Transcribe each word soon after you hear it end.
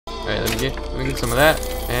Alright, let me get some of that.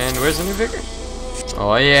 And where's the new vigor?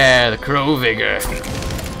 Oh yeah, the crow vigor.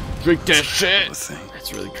 Drink that shit.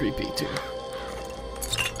 That's really creepy too.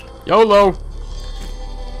 YOLO.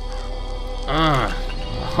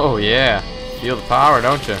 Oh yeah. Feel the power,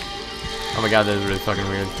 don't you? Oh my god, that is really fucking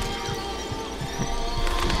weird.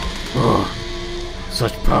 Oh,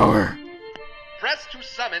 such power. Press to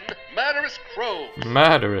summon Murderous Crow.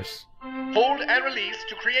 Murderous. Hold and release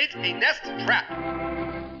to create a nest trap.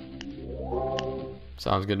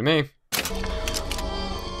 Sounds good to me.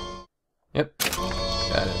 Yep.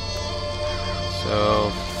 Got it. So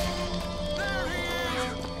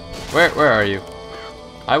where are you?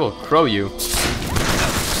 I will crow you.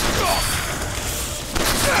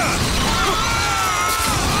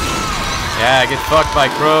 Yeah, get fucked by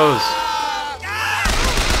crows.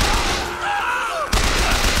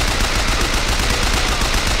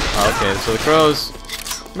 Okay, so the crows,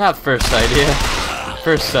 not first idea.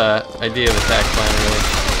 First idea of attack plan really.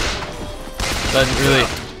 Doesn't really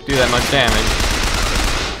do that much damage.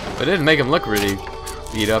 But it did make him look really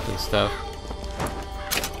beat up and stuff.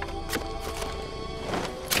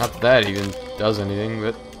 Not that that even does anything,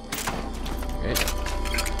 but... Okay.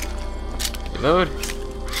 Reload.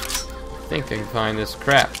 I think I can find this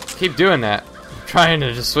crap. Keep doing that. I'm trying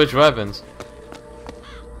to just switch weapons.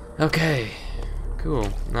 Okay. Cool.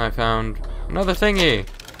 Now I found another thingy.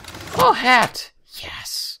 Oh, hat!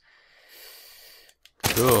 Yes!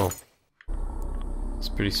 Cool. It's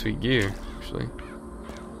pretty sweet gear, actually.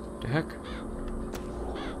 What the heck?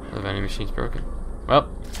 The vending machine's broken. Well,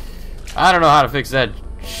 I don't know how to fix that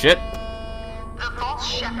shit. The false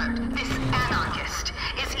shepherd, this anarchist,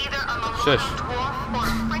 is either a mulatto Shush. dwarf or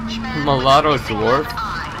a Frenchman. Mulatto with a missing dwarf? left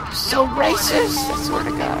eye. So racist! I swear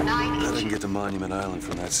to God. I didn't get to Monument Island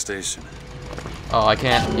from that station. Oh, I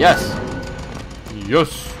can't. Yes!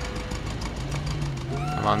 Yes!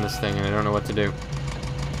 I'm on this thing and I don't know what to do.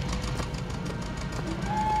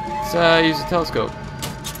 Let's use a telescope.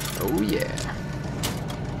 Oh yeah.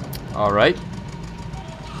 Alright.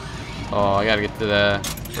 Oh, I gotta get to the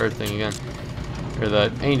bird thing again. Or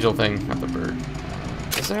the angel thing, not the bird.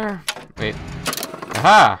 Is there? Wait.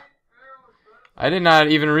 Aha! I did not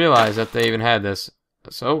even realize that they even had this.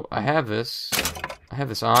 So, I have this. I have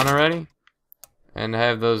this on already. And I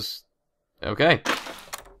have those... Okay.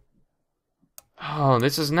 Oh,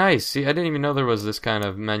 this is nice. See, I didn't even know there was this kind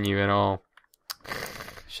of menu at all.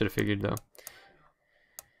 Should have figured, though.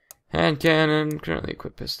 Hand cannon, currently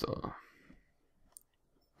equipped pistol.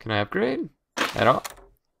 Can I upgrade? At all?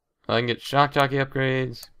 Oh, I can get shock jockey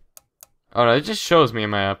upgrades. Oh no, it just shows me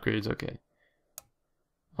my upgrades, okay.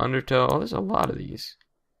 Undertow, oh there's a lot of these.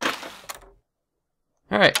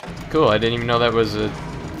 Alright, cool, I didn't even know that was a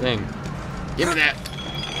thing. Give me that!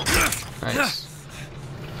 Nice.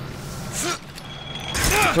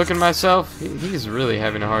 Cooking myself? He's really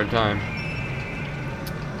having a hard time.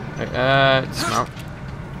 Alright, dismount.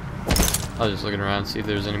 I was just looking around, see if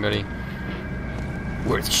there's anybody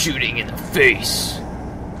worth shooting in the face.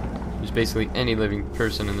 There's basically any living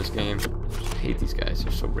person in this game. I hate these guys,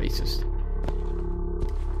 they're so racist.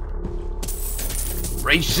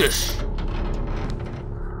 Racist!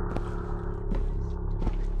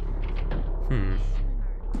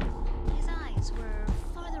 His eyes were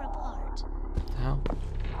farther apart. What the hell?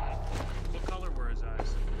 What color were his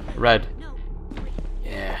eyes? Red. No, wait,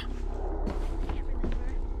 Yeah. I can't remember.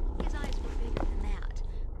 His eyes were bigger than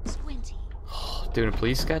that. Squinty. Doing a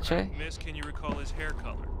police sketch, eh? Miss, can you recall his hair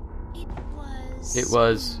color? It was... It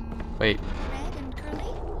was... Wait, red and curly?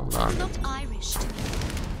 hold on. Looked Irish to me.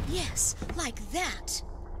 Yes, like that.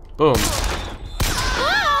 Boom.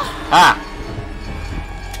 Ah!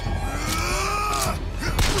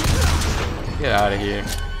 Get out of here,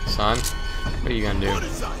 son. What are you gonna do?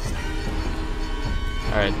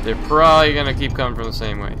 Alright, they're probably gonna keep coming from the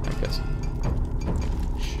same way, I guess.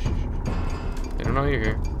 They don't know you're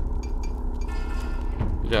here.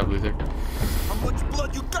 Good job, Luther. How much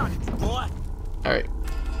blood you got, boy? Alright.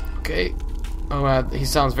 Okay. Oh, he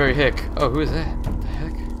sounds very hick. Oh, who is that? What the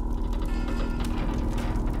heck?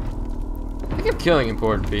 I keep killing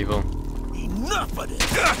important people. Enough of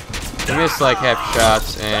this. You miss like half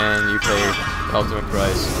shots and you pay the ultimate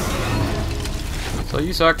price. So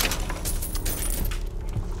you suck.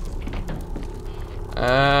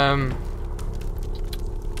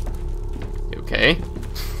 Okay.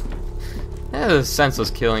 Yeah, the senseless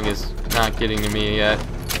killing is not getting to me yet.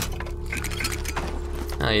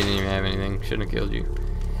 Oh, you didn't even have anything. Shouldn't have killed you.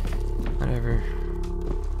 Whatever.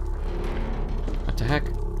 What the heck?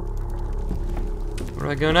 Where do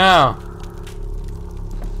I go now?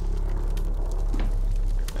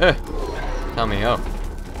 Tell me. Oh.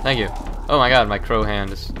 Thank you. Oh my god, my crow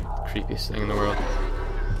hand is the creepiest thing in the world.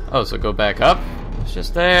 Oh, so go back up? It's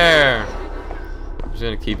just there. I'm just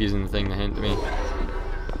gonna keep using the thing to hint me.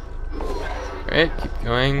 Alright, keep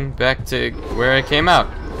going back to where I came out.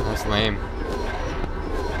 That's lame.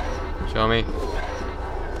 Show me.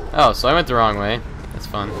 Oh, so I went the wrong way. That's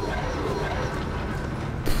fun.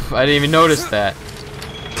 Pff, I didn't even notice that.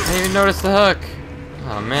 I didn't even notice the hook.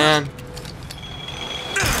 Oh man.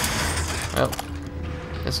 Well,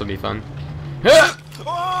 this will be fun.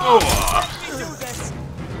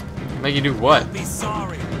 Make you do what? Be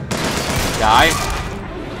sorry. Die?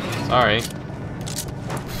 Sorry.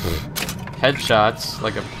 Headshots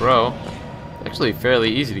like a pro. Actually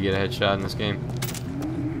fairly easy to get a headshot in this game.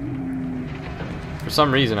 For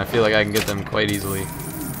some reason I feel like I can get them quite easily.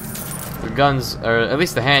 The guns, or at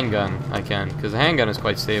least the handgun I can, because the handgun is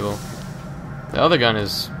quite stable. The other gun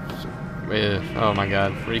is, oh my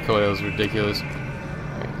god, recoil is ridiculous.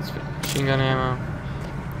 Wait, it's machine gun ammo.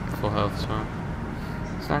 Full health, so.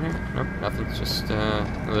 It's not here? Nope, nothing. It's just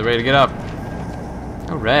another way to get up.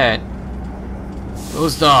 Alright.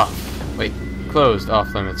 Closed off. Wait, closed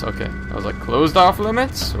off limits. Okay. I was like, closed off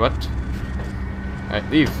limits? What? Alright,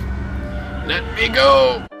 leave. Let me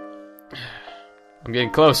go! I'm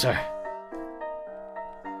getting closer.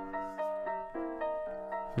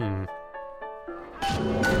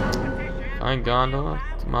 Find gondola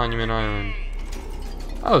to Monument Island.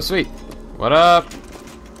 Oh, sweet. What up?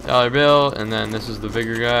 Dollar bill, and then this is the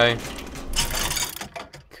bigger guy.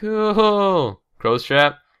 Cool. Crow's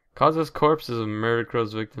trap. Causes corpses of murdered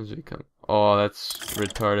crow's victims to become. Oh, that's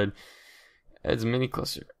retarded. Adds mini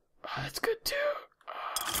cluster. Oh, that's good too.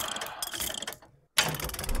 Oh.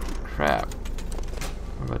 Crap.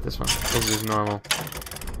 What about this one? This is normal.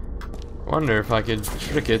 Wonder if I could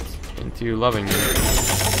trick it into loving me.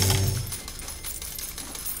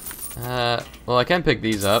 Well, I can pick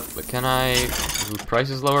these up, but can I? The price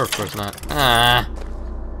is lower? Of course not. Ah.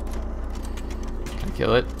 Can I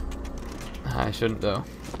kill it? I shouldn't though.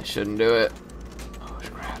 I shouldn't do it. Oh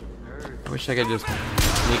crap! I wish I could just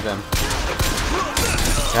sneak them.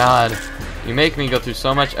 God, you make me go through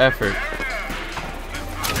so much effort.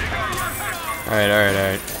 All right, all right, all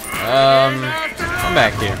right. Come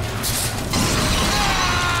back here.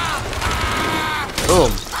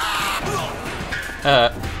 Boom.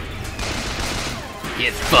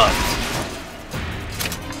 Get fucked.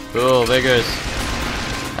 Cool, vigors.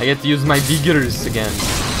 I get to use my vigors again.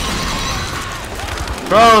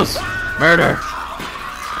 Crows! Murder!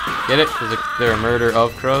 Get it? Is there a murder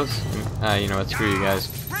of crows? Ah, you know what? Screw you guys.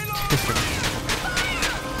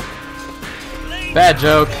 Bad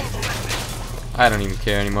joke. I don't even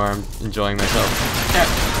care anymore. I'm enjoying myself.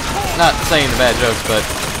 Not saying the bad jokes, but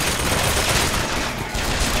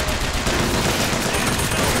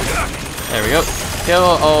there we go. Kill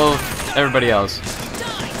all everybody else.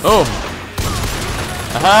 Boom!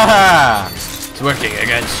 Aha! It's working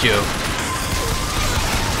against you.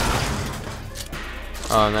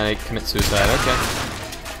 Oh, and then I commit suicide. Okay.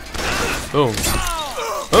 Boom.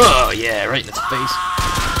 Oh yeah, right in its face.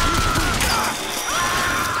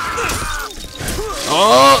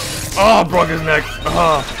 Oh! Oh, broke his neck.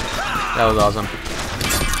 Oh, that was awesome.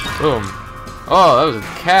 Boom. Oh, that was a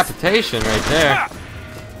decapitation right there.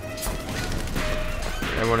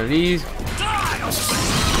 Grab one of these.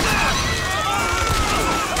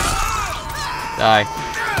 Die.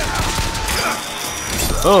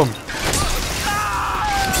 Boom.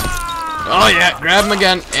 Oh yeah, grab him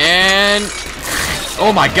again, and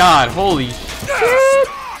oh my god, holy shit.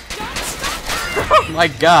 Oh my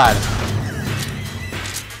god.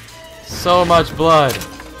 So much blood.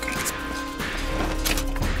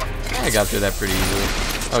 I got through that pretty easily.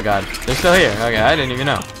 Oh god, they're still here. Okay, I didn't even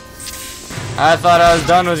know. I thought I was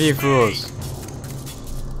done with you fools.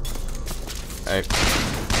 Alright.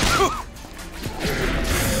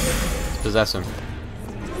 Let's possess him.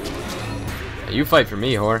 You fight for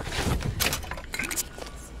me, whore.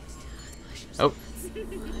 Oh.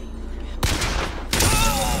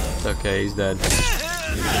 It's okay, he's dead.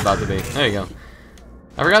 He's about to be. There you go.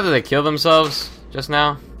 I forgot that they kill themselves just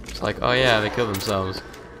now. It's like, oh yeah, they killed themselves.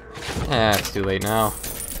 Yeah, it's too late now.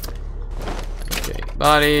 Okay,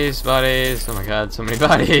 bodies, bodies. Oh my god, so many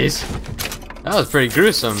bodies. That was pretty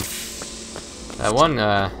gruesome. That one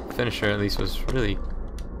finisher at least was really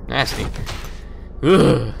nasty.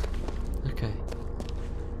 Ugh. Okay.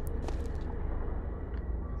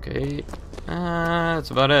 Okay. That's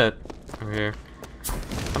about it over here.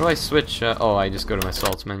 How do I switch? Oh, I just go to my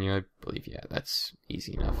salts menu, I believe. Yeah, that's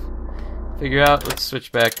easy enough. Figure out. Let's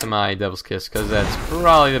switch back to my Devil's Kiss, because that's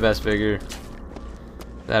probably the best figure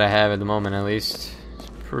that I have at the moment, at least. It's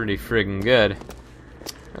pretty friggin' good.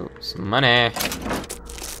 Oh, some money.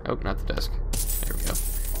 Oh, not the desk. There we go.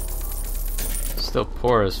 Still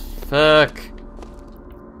poor as fuck.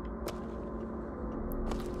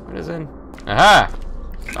 What is in? Aha!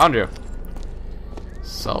 Found you.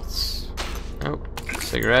 Salts. Oh,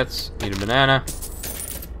 cigarettes. Eat a banana.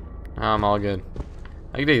 Now I'm all good.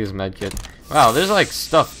 I could use a medkit. Wow, there's like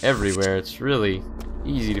stuff everywhere. It's really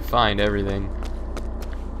easy to find everything.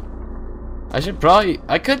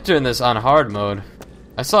 I could turn this on hard mode.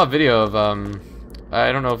 I saw a video of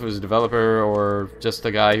I don't know if it was a developer or just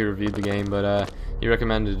the guy who reviewed the game, but he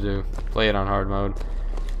recommended to play it on hard mode.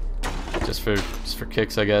 Just for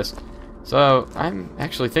kicks, I guess. So I'm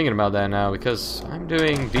actually thinking about that now because I'm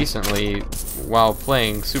doing decently while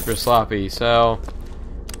playing super sloppy. So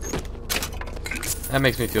that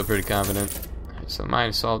makes me feel pretty confident. Alright, so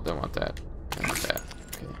mine salt, don't want that. Don't want that.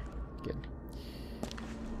 Okay, good.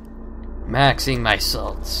 Maxing my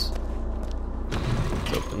salts.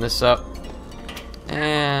 Let's open this up.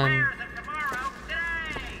 And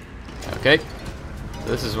okay.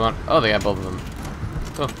 This is one. Oh, they got both of them.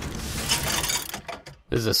 Cool.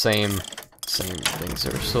 This is the same things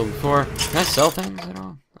that were sold before. Can I sell things at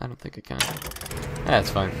all? I don't think I can. That's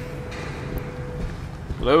fine.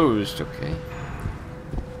 Closed. Okay.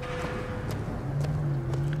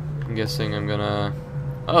 I'm guessing I'm gonna...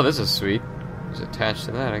 Oh, this is sweet. It's attached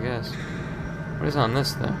to that, I guess. What is on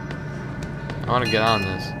this, though? I want to get on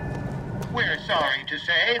this. We're sorry to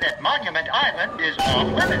say that Monument Island is off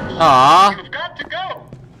limits. Aww. You've got to go.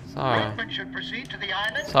 Sorry. Movement should proceed to the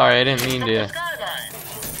island. Sorry, I didn't mean from to. the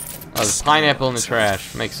skyline. Oh, there's pineapple in the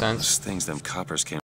trash. Makes sense. Those things them coppers came